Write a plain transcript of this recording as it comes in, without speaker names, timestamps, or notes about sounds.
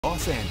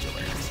Los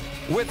Angeles.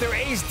 With their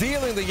ace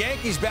dealing, the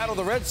Yankees battle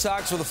the Red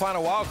Sox for the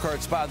final wildcard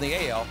spot in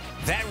the AL.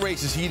 That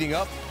race is heating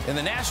up, and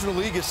the National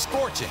League is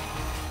scorching.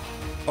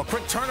 A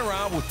quick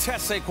turnaround will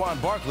test Saquon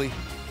Barkley.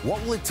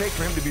 What will it take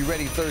for him to be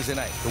ready Thursday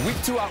night? The Week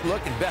 2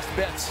 outlook and best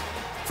bets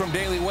from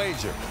Daily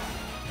Wager.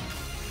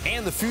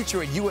 And the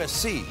future at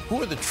USC.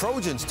 Who are the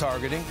Trojans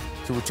targeting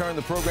to return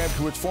the program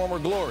to its former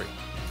glory?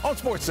 On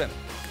SportsCenter.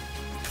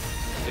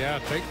 Yeah,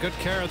 take good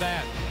care of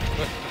that.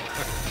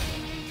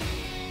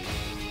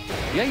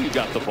 Yeah, you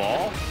got the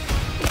ball.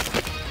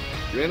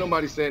 There ain't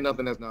nobody saying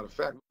nothing that's not a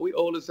fact. We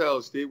old as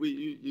hell, Steve.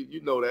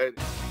 You know that.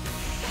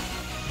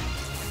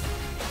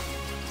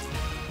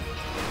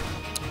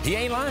 He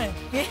ain't lying.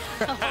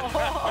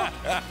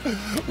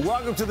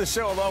 Welcome to the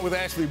show, along with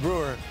Ashley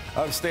Brewer.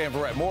 I'm Stan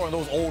Verrett. More on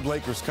those old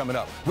Lakers coming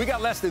up. We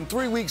got less than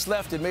 3 weeks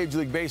left in Major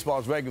League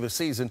Baseball's regular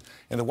season,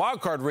 and the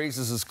wild card race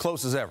is as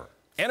close as ever.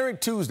 Entering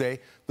Tuesday,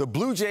 the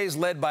Blue Jays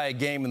led by a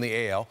game in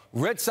the AL.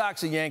 Red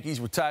Sox and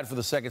Yankees were tied for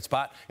the second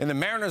spot, and the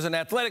Mariners and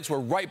Athletics were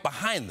right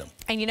behind them.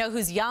 And you know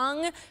who's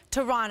young?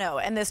 Toronto.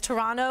 And this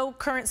Toronto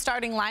current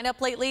starting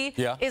lineup lately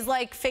is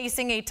like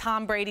facing a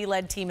Tom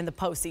Brady-led team in the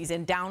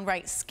postseason.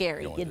 Downright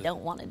scary. You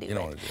don't want to do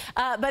it.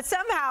 But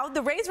somehow,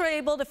 the Rays were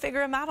able to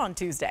figure him out on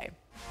Tuesday.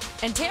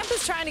 And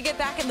Tampa's trying to get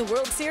back in the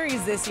World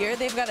Series this year.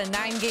 They've got a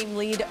 9-game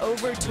lead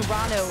over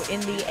Toronto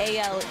in the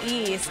AL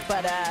East,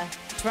 but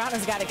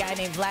Toronto's got a guy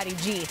named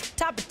Vladdy G.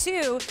 Top of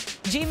 2,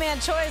 G-Man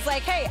Choi is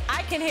like, hey,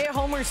 I can hit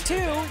homers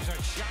too.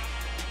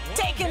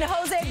 Taking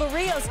Jose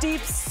Barrios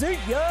deep. See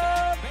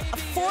ya!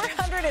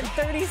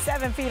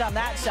 437 feet on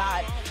that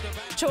shot.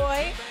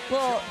 Choi,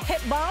 little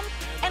hip bump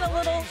and a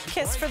little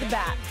kiss for the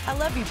bat. I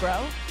love you,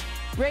 bro.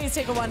 Rays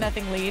take a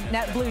 1-0 lead.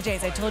 Net Blue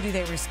Jays, I told you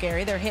they were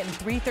scary. They're hitting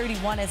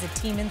 .331 as a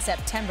team in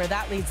September.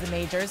 That leads the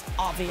majors,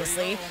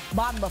 obviously.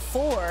 Bottom of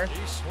 4.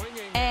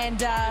 And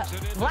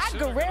Vlad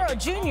Guerrero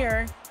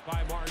Jr.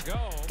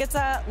 gets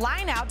a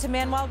line out to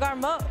Manuel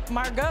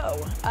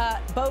Margot.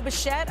 Bo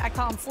Bichette, I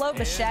call him Flo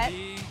Bichette.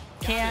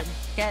 Can't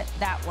get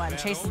that one.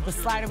 Chases the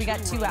slider. We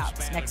got 2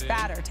 outs. Next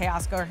batter,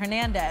 Teoscar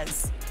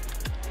Hernandez.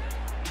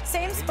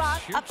 Same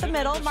spot, up the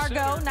middle.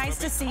 Margot, nice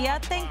to see ya.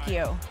 Thank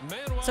you.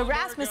 So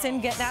Rasmussen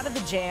getting out of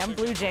the jam.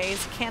 Blue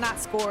Jays cannot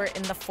score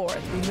in the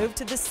 4th. We move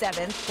to the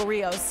 7th.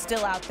 Barrios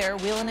still out there,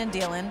 wheeling and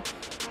dealing.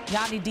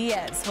 Yanni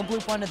Diaz, he'll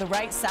bloop one to the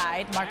right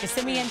side. Marcus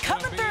Semien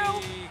coming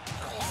through.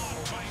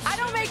 I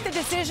don't make the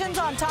decisions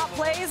on top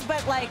plays,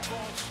 but, like,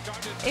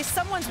 if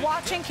someone's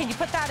watching, can you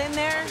put that in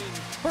there?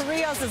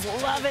 Barrios is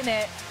loving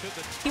it.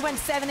 He went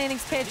 7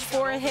 innings pitched,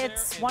 4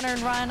 hits, 1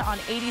 earned run on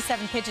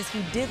 87 pitches.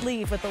 He did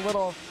leave with a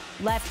little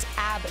left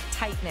ab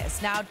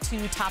tightness. Now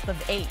to top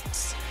of 8.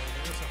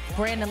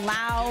 Brandon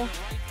Lau,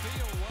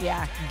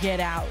 yeah, get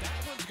out.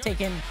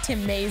 Taking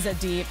Tim Meza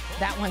deep.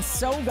 That one's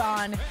so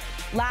gone.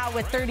 Lau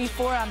with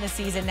 34 on the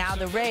season. Now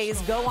the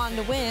Rays go on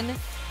to win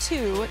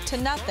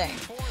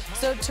 2-0.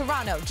 So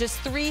Toronto, just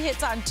 3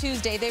 hits on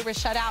Tuesday. They were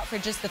shut out for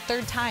just the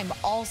 3rd time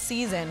all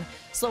season,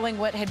 slowing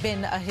what had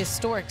been a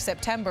historic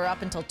September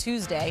up until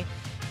Tuesday.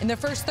 In their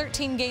first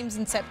 13 games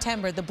in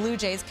September, the Blue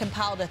Jays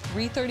compiled a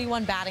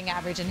 .331 batting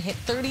average and hit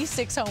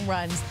 36 home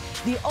runs.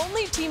 The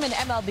only team in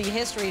MLB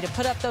history to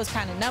put up those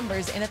kind of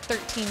numbers in a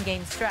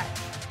 13-game stretch.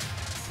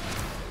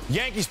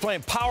 Yankees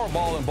playing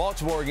Powerball in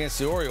Baltimore against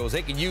the Orioles.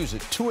 They could use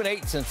it.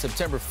 2-8 since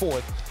September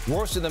 4th.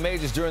 Worst in the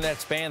majors during that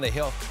span.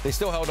 They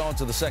still held on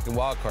to the second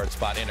wildcard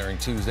spot entering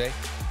Tuesday.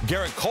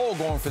 Garrett Cole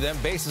going for them.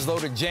 Bases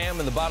loaded jam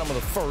in the bottom of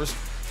the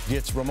 1st.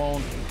 Gets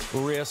Ramon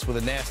Urias with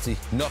a nasty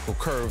knuckle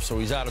curve, so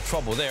he's out of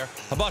trouble there.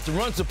 How about the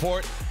run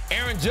support?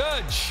 Aaron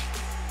Judge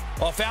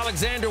off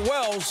Alexander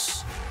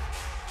Wells.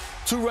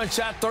 2-run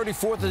shot,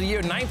 34th of the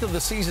year, 9th of the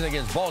season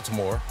against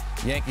Baltimore.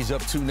 Yankees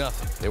up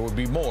 2-0. There would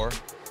be more.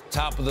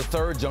 Top of the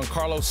 3rd,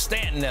 Giancarlo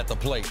Stanton at the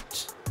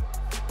plate.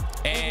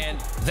 And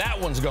that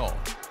one's gone.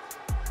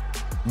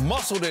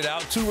 Muscled it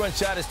out. 2-run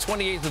shot, is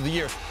 28th of the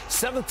year.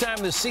 7th time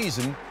this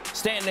season,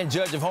 Stanton and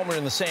Judge have homered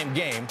in the same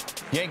game.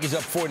 Yankees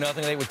up 4-0.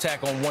 They would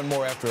tack on one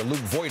more after a Luke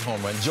Voit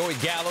home run. Joey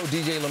Gallo,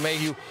 DJ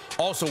LeMahieu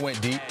also went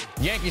deep.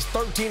 Yankees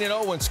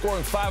 13-0 when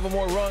scoring 5 or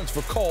more runs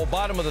for Cole.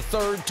 Bottom of the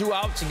 3rd, 2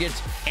 outs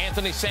against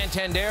Anthony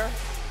Santander.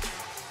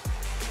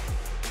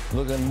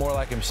 Looking more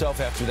like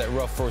himself after that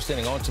rough first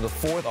inning. On to the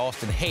 4th,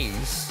 Austin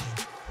Hayes.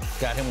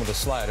 Got him with a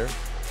slider.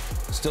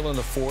 Still in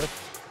the 4th,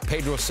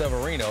 Pedro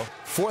Severino.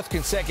 4th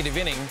consecutive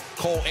inning,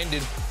 Cole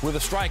ended with a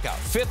strikeout.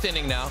 5th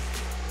inning now.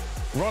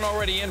 Run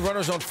already in,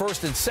 runners on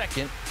 1st and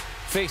 2nd.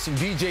 Facing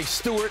DJ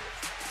Stewart,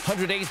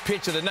 108th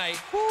pitch of the night.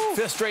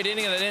 5th straight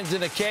inning, and it ends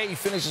in a K. He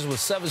finishes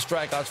with 7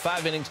 strikeouts,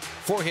 5 innings,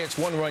 4 hits,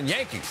 1 run.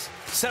 Yankees,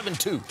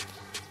 7-2.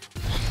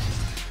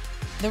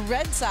 The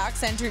Red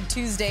Sox entered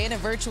Tuesday in a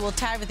virtual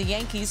tie with the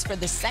Yankees for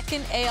the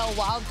 2nd AL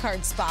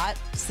wildcard spot.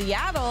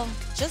 Seattle,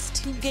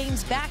 just 2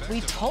 games back.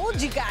 We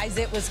told you guys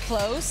it was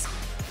close.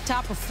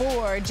 Top of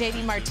 4,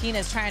 JD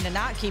Martinez trying to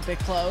not keep it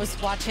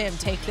close. Watch him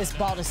take this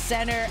ball to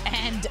center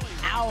and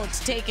out,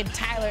 taking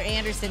Tyler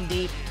Anderson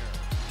deep.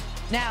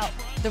 Now,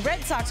 the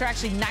Red Sox are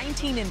actually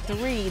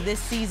 19-3 this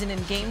season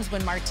in games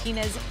when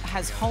Martinez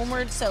has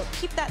homered, so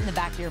keep that in the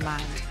back of your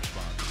mind.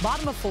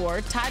 Bottom of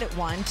 4, tied at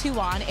 1, 2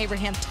 on,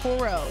 Abraham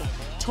Toro.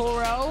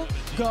 Toro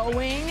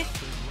going,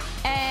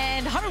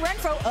 and Hunter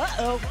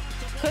Renfroe,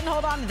 couldn't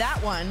hold on to that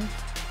one.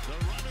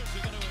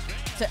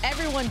 So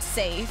everyone's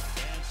safe.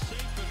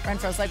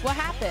 Renfroe's like, what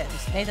happened?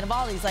 Nathan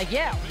Eovaldi's like,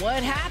 yeah,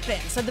 what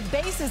happened? So the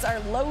bases are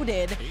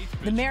loaded.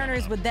 The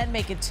Mariners would then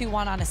make it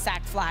 2-1 on a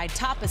sac fly.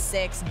 Top of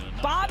 6,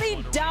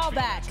 Bobby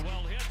Dalbec.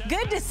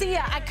 Good to see you.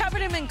 I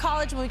covered him in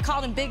college when we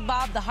called him Big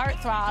Bob, the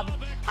heartthrob.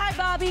 Hi,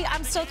 Bobby.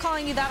 I'm still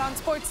calling you that on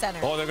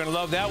SportsCenter. Oh, they're going to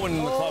love that one in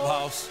the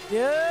clubhouse.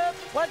 Yep.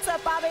 What's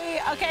up, Bobby?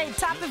 Okay,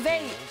 top of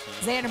 8,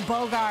 Xander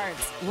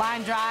Bogaerts.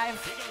 Line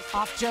drive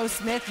off Joe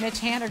Smith, Mitch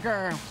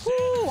Haniger.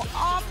 Woo,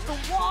 off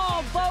the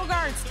wall,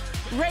 Bogaerts.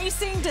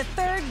 Racing to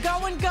third,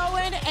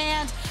 going,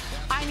 and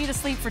I need to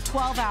sleep for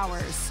 12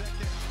 hours.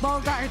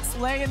 Bogaerts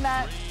laying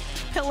that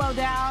pillow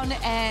down,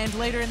 and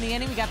later in the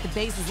inning, we got the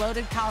bases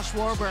loaded. Kyle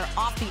Schwarber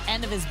off the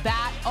end of his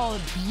bat.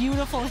 Oh,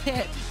 beautiful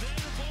hit.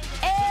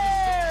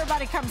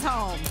 Everybody comes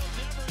home.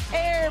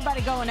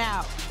 Everybody going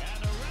out.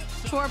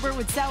 Schwarber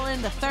would sell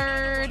in the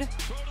third,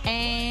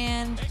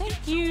 and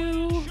thank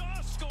you.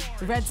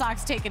 The Red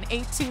Sox take an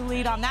 8-2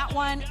 lead on that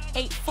one.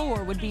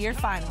 8-4 would be your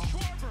final.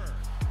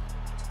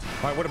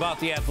 All right, what about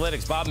the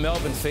Athletics? Bob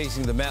Melvin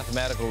facing the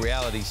mathematical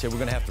reality. He said we're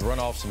going to have to run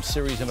off some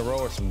series in a row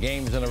or some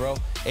games in a row.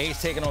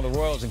 A's taking on the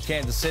Royals in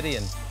Kansas City,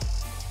 and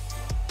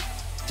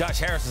Josh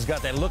Harris has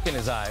got that look in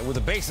his eye. With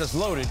the bases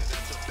loaded,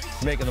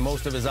 making the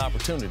most of his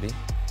opportunity.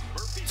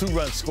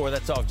 2-run score,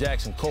 that's off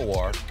Jackson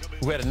Kowar,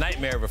 who had a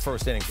nightmare of a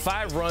first inning.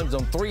 5 runs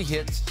on 3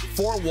 hits,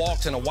 4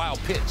 walks, and a wild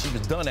pitch. He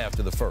was done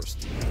after the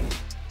first.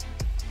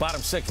 Bottom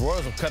 6,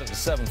 Royals will cut it to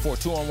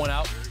 7-4. 2-on-1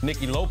 out,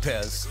 Nicky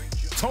Lopez.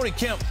 Tony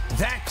Kemp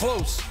that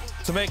close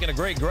to making a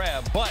great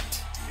grab, but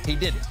he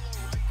didn't.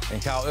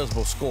 And Kyle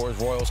Isbell scores.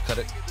 Royals cut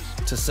it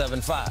to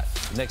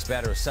 7-5. The next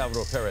batter is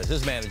Salvador Perez.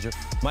 His manager,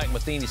 Mike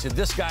Matheny, said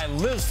this guy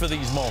lives for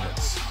these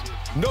moments.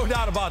 No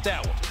doubt about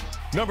that one.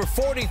 Number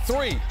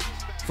 43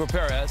 for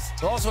Perez.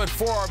 He also had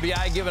 4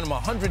 RBI, giving him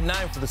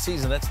 109 for the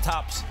season. That's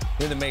tops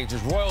in the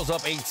majors. Royals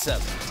up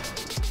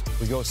 8-7.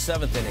 We go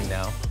 7th inning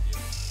now.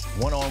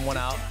 1 on, 1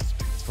 out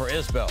for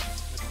Isbell.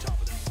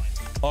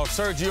 Off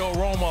Sergio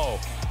Romo.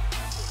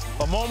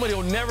 A moment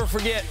he'll never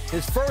forget.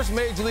 His first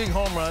Major League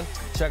home run.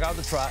 Check out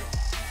the trot.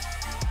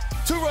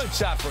 2-run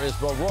shot for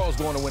Isbell. Royals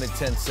going to win at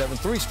 10-7.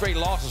 3 straight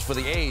losses for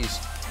the A's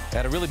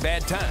at a really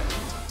bad time.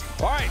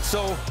 All right,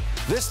 so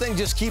this thing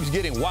just keeps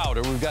getting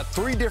wilder. We've got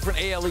 3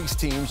 different AL East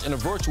teams in a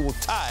virtual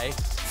tie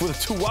for the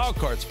 2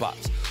 wildcard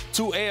spots.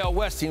 2 AL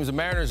West teams, the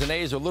Mariners and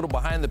A's, are a little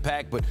behind the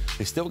pack, but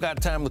they still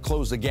got time to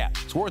close the gap.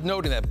 It's worth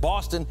noting that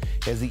Boston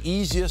has the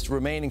easiest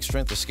remaining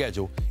strength of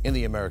schedule in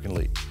the American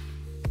League.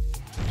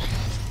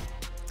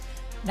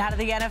 Now to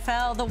the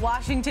NFL, the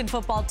Washington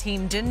football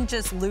team didn't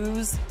just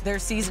lose their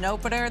season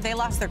opener, they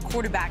lost their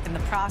quarterback in the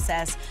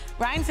process.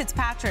 Ryan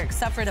Fitzpatrick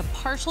suffered a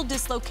partial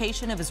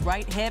dislocation of his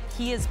right hip.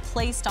 He is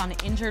placed on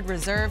injured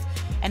reserve,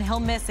 and he'll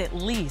miss at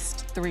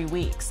least 3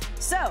 weeks.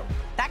 So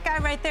that guy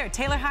right there,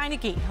 Taylor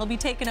Heineke, he'll be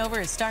taking over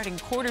as starting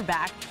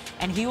quarterback,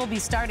 and he will be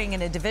starting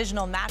in a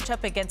divisional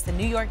matchup against the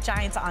New York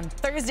Giants on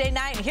Thursday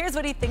night. And here's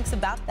what he thinks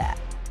about that.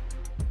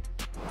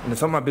 And it's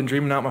something I've been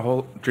dreaming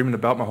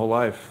about my whole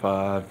life,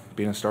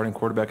 being a starting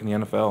quarterback in the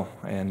NFL,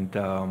 and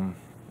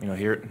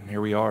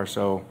here we are.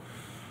 So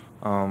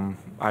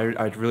I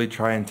really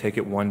try and take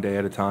it one day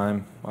at a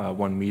time,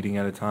 one meeting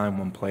at a time,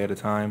 one play at a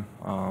time.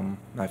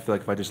 I feel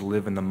like if I just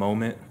live in the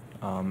moment,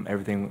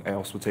 everything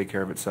else will take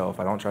care of itself.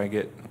 I don't try and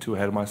get too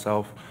ahead of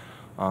myself.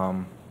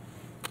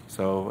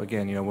 So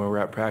again, when we're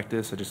at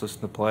practice, I just listen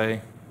to play,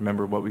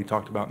 remember what we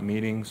talked about in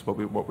meetings, what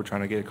we're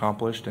trying to get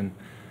accomplished, and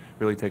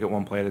really take it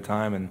one play at a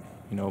time, and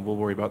we'll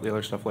worry about the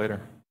other stuff later.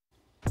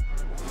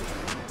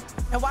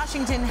 Now,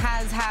 Washington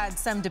has had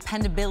some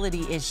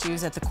dependability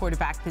issues at the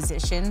quarterback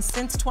position.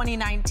 Since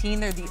 2019,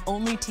 they're the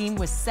only team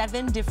with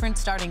 7 different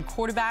starting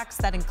quarterbacks.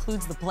 That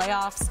includes the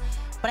playoffs.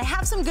 But I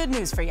have some good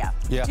news for you.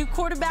 Yeah. 2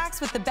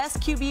 quarterbacks with the best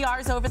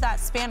QBRs over that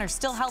span are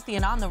still healthy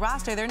and on the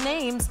roster. Their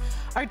names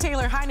are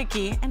Taylor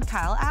Heineke and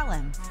Kyle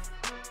Allen.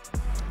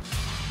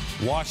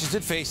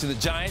 Washington facing the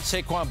Giants.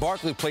 Saquon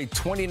Barkley played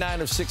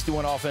 29 of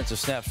 61 offensive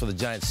snaps for the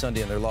Giants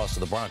Sunday in their loss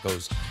to the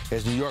Broncos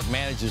as New York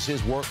manages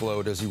his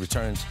workload as he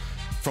returns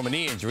from a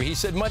knee injury. He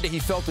said Monday he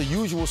felt the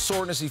usual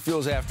soreness he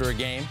feels after a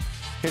game.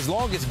 His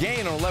longest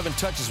gain on 11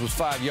 touches was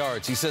 5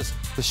 yards. He says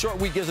the short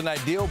week isn't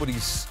ideal, but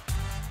he's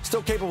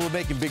still capable of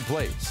making big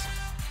plays.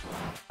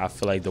 I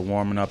feel like the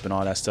warming up and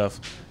all that stuff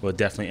will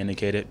definitely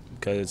indicate it,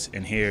 because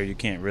in here you're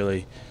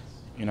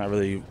not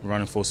really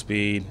running full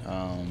speed,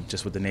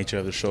 just with the nature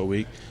of the short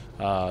week.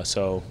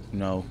 So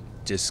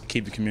just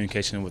keep the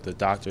communication with the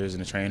doctors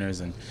and the trainers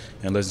and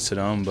listen to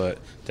them. But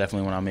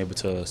definitely when I'm able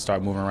to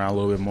start moving around a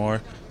little bit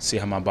more, see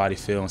how my body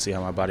feels and see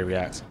how my body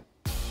reacts.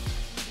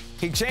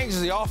 He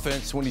changes the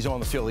offense when he's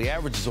on the field. He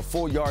averages a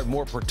full yard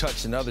more per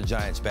touch than other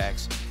Giants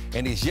backs,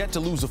 and he's yet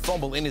to lose a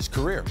fumble in his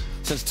career.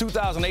 Since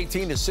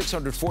 2018, his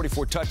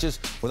 644 touches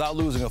without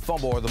losing a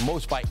fumble are the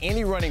most by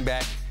any running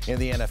back in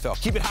the NFL.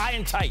 Keep it high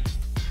and tight.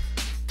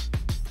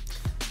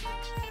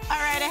 All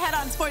right, ahead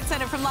on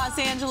SportsCenter from Los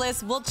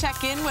Angeles, we'll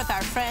check in with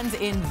our friends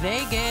in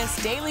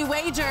Vegas. Daily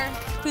Wager,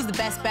 who's the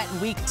best bet in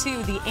week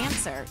 2? The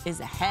answer is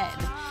ahead.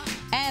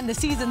 And the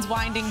season's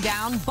winding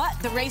down, but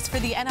the race for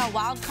the NL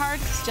wildcard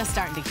is just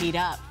starting to heat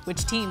up.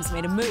 Which teams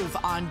made a move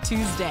on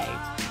Tuesday?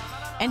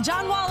 And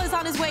John Wall is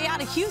on his way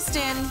out of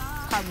Houston.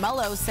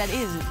 Carmelo said it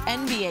is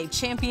NBA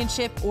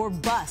championship or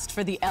bust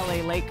for the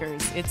LA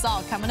Lakers. It's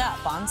all coming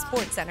up on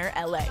SportsCenter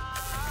LA.